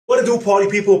it do, party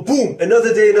people? Boom!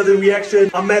 Another day, another reaction.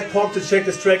 I'm mad pumped to check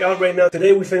this track out right now.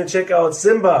 Today we finna check out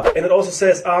Simmba. And it also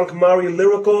says Aankh Marey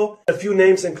Lyrical. A few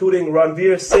names including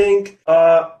Ranveer Singh,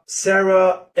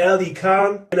 Sara, Ali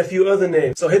Khan, and a few other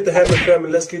names. So hit the hammer fam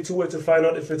and let's get to it to find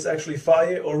out if it's actually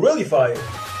fire or really fire.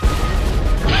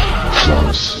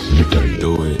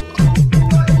 Do it.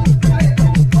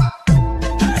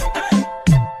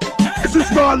 This is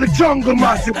for all the jungle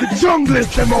massive, the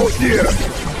junglers them out here.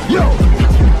 Yo,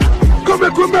 come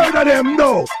make we murder them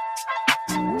now.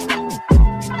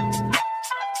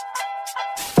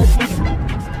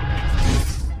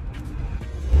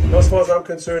 Now, as far as I'm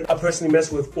concerned, I personally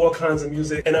mess with all kinds of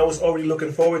music, and I was already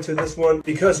looking forward to this one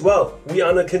because, well, we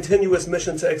on a continuous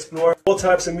mission to explore all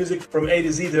types of music from A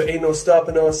to Z. There ain't no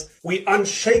stopping us. We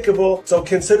unshakable, so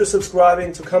consider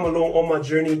subscribing to come along on my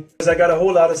journey because I got a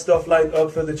whole lot of stuff lined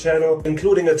up for the channel,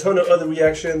 including a ton of other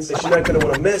reactions that you're not going to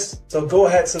want to miss. So go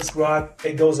ahead, subscribe.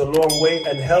 It goes a long way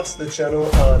and helps the channel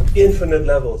on infinite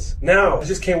levels. Now, I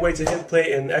just can't wait to hit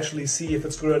play and actually see if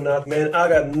it's good or not. Man, I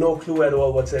got no clue at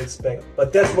all what to expect,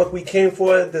 but that's what we came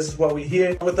for. This is why we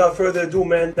here. Without further ado,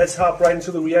 man, let's hop right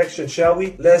into the reaction, shall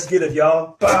we? Let's get it,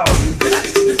 y'all. Bow.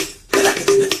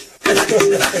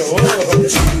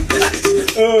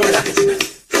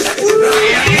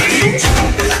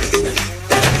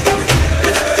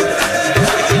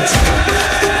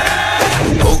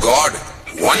 Oh God,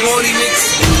 one more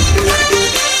remix.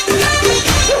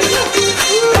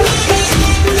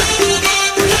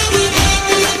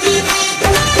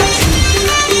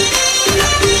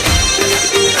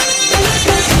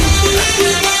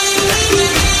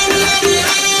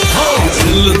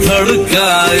 दिल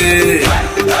धड़काए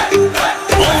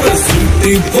और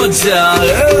सीटी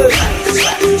बजाए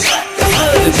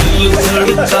दिल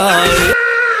धड़काए.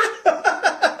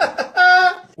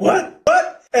 What?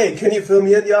 Hey, can you fill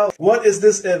me in, y'all? What is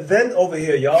this event over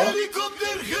here, y'all?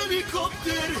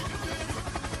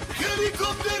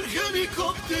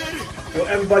 Yo,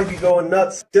 everybody be going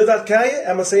nuts. Kaya?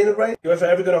 Am I saying it right? Yo, if I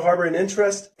ever gonna harbor an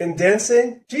interest in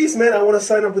dancing? Jeez, man, I want to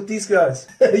sign up with these guys.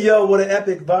 Yo, what an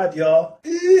epic vibe, y'all.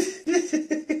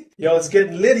 Yo, it's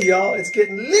getting litty, y'all. It's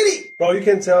getting litty. Bro, you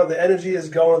can tell the energy is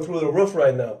going through the roof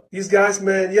right now. These guys,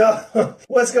 man, yo,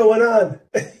 what's going on?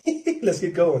 Let's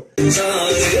get going.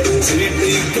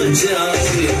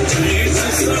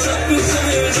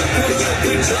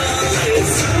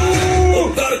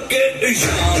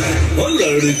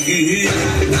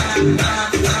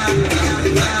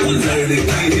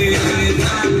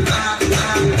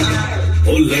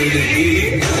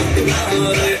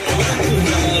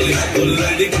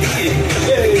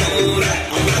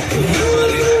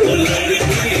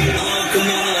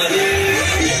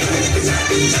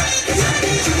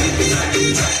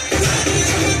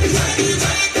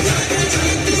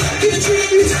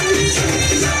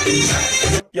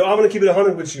 Yo, I'm gonna keep it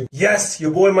 100 with you. Yes,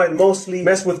 your boy might mostly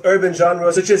mess with urban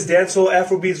genres such as dancehall,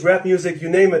 Afrobeats, rap music, you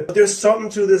name it. But there's something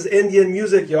to this Indian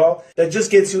music, y'all, that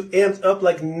just gets you amped up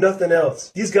like nothing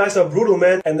else. These guys are brutal,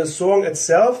 man, and the song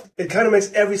itself, it kind of makes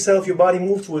every cell of your body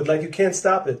move to it, like you can't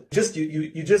stop it.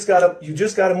 You just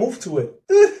gotta move to it.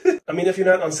 I mean, if you're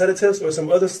not on sedatives or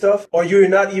some other stuff, or you're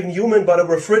not even human but a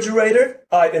refrigerator,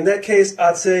 alright, in that case,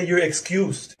 I'd say you're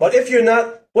excused. But if you're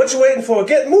not, what you waiting for?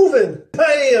 Get moving!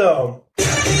 Bam!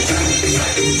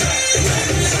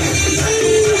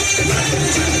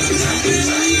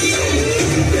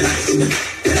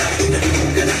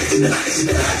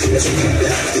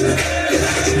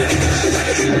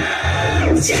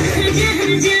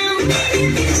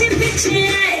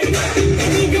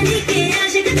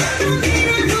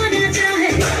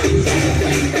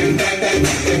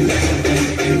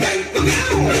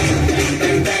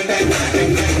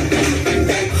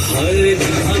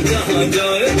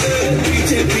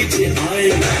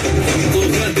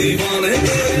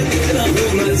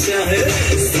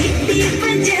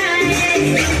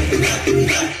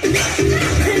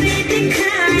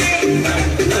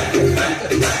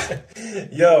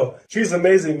 Yo, she's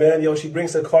amazing, man. Yo, she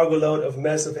brings a cargo load of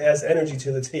massive ass energy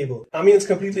to the table. I mean, it's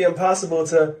completely impossible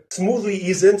to smoothly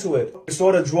ease into it. You're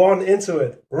sort of drawn into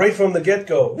it right from the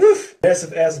get-go. Woof!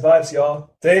 Massive ass vibes,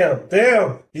 y'all.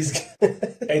 Damn. These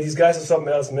hey, these guys are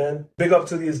something else, man. Big up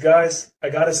to these guys. I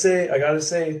gotta say,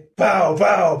 bow.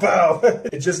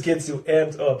 It just gets you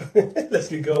amped up. Let's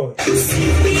get going.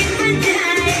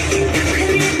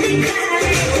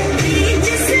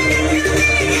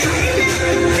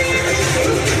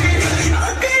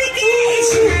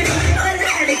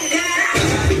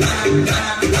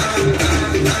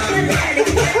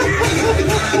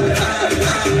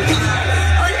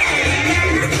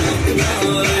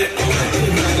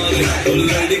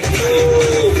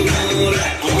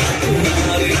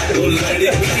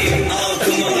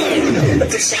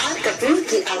 Tushar Kapoor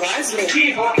की आवाज में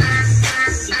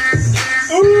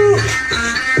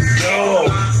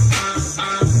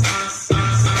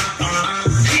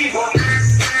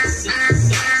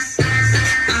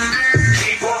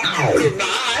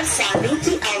सालू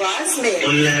की आवाज में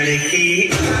लड़की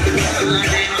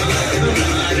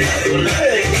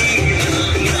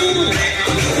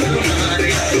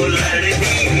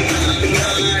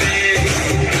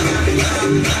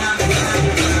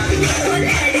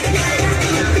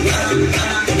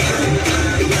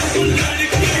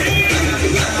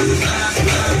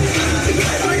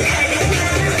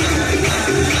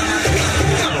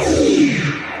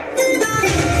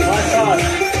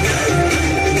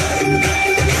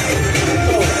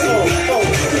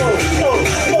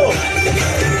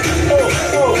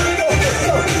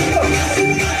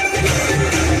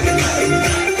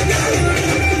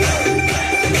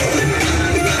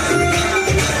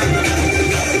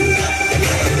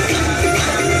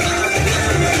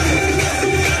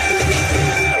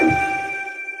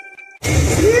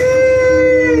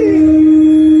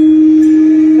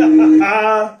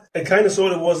It kind of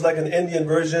sort of was like an Indian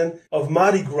version of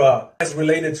Mardi Gras as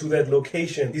related to that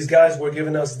location. These guys were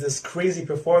giving us this crazy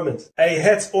performance. Hey,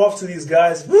 hats off to these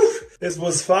guys. Woo! This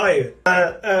was fire.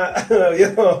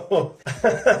 Yo.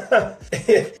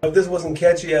 If this wasn't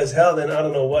catchy as hell, then I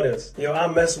don't know what is. Yo, I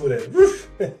mess with it.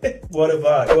 What a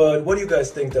vibe. But what do you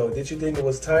guys think though? Did you think it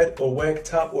was tight or whack,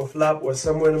 top or flop or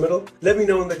somewhere in the middle? Let me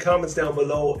know in the comments down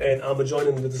below and I'm gonna join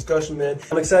in the discussion, man.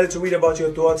 I'm excited to read about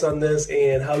your thoughts on this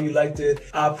and how you liked it.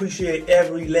 I appreciate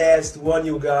every last one,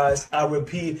 you guys. I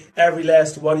repeat, every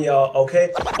last one of y'all,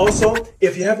 okay? Also,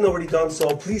 if you haven't already done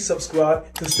so, please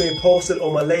subscribe to stay posted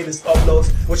on my latest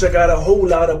uploads, which I got a whole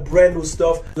lot of brand new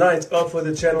stuff lined up for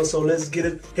the channel, so let's get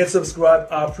it. Hit subscribe.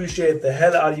 I appreciate the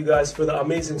hell out of you guys for the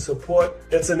amazing support.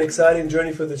 It's an exciting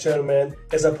journey for the channel, man,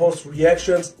 as I post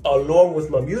reactions along with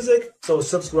my music. So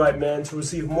subscribe, man, to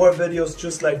receive more videos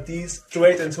just like these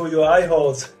straight into your eye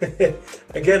holes.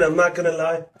 Again, I'm not gonna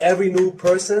lie, every new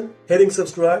person hitting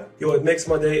subscribe, yo, it makes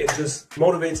my day. It just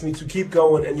motivates me to keep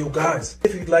going. And you guys,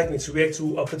 if you'd like me to react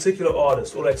to a particular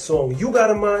artist or like song you got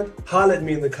in mind, holler at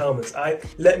me in the comments.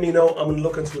 Let me know. I'm gonna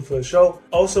look into it for a show.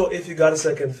 Also, if you got a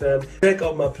second, fam, check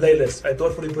out my playlist I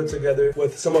thoughtfully put together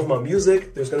with some of my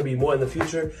music. There's gonna be more in the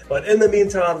future, but in the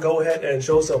meantime, go ahead and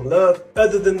show some love.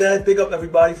 Other than that, big up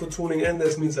everybody for tuning in.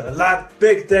 This means a lot.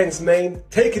 Big thanks, man.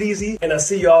 Take it easy, and I'll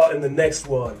see y'all in the next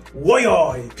one.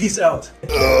 Woyoy! Peace out.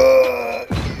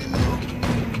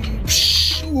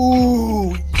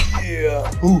 Ooh,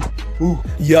 yeah. Ooh.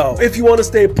 Yo, if you want to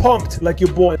stay pumped like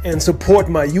your boy and support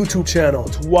my YouTube channel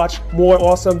to watch more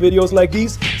awesome videos like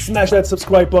these, smash that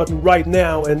subscribe button right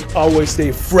now and always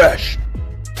stay fresh.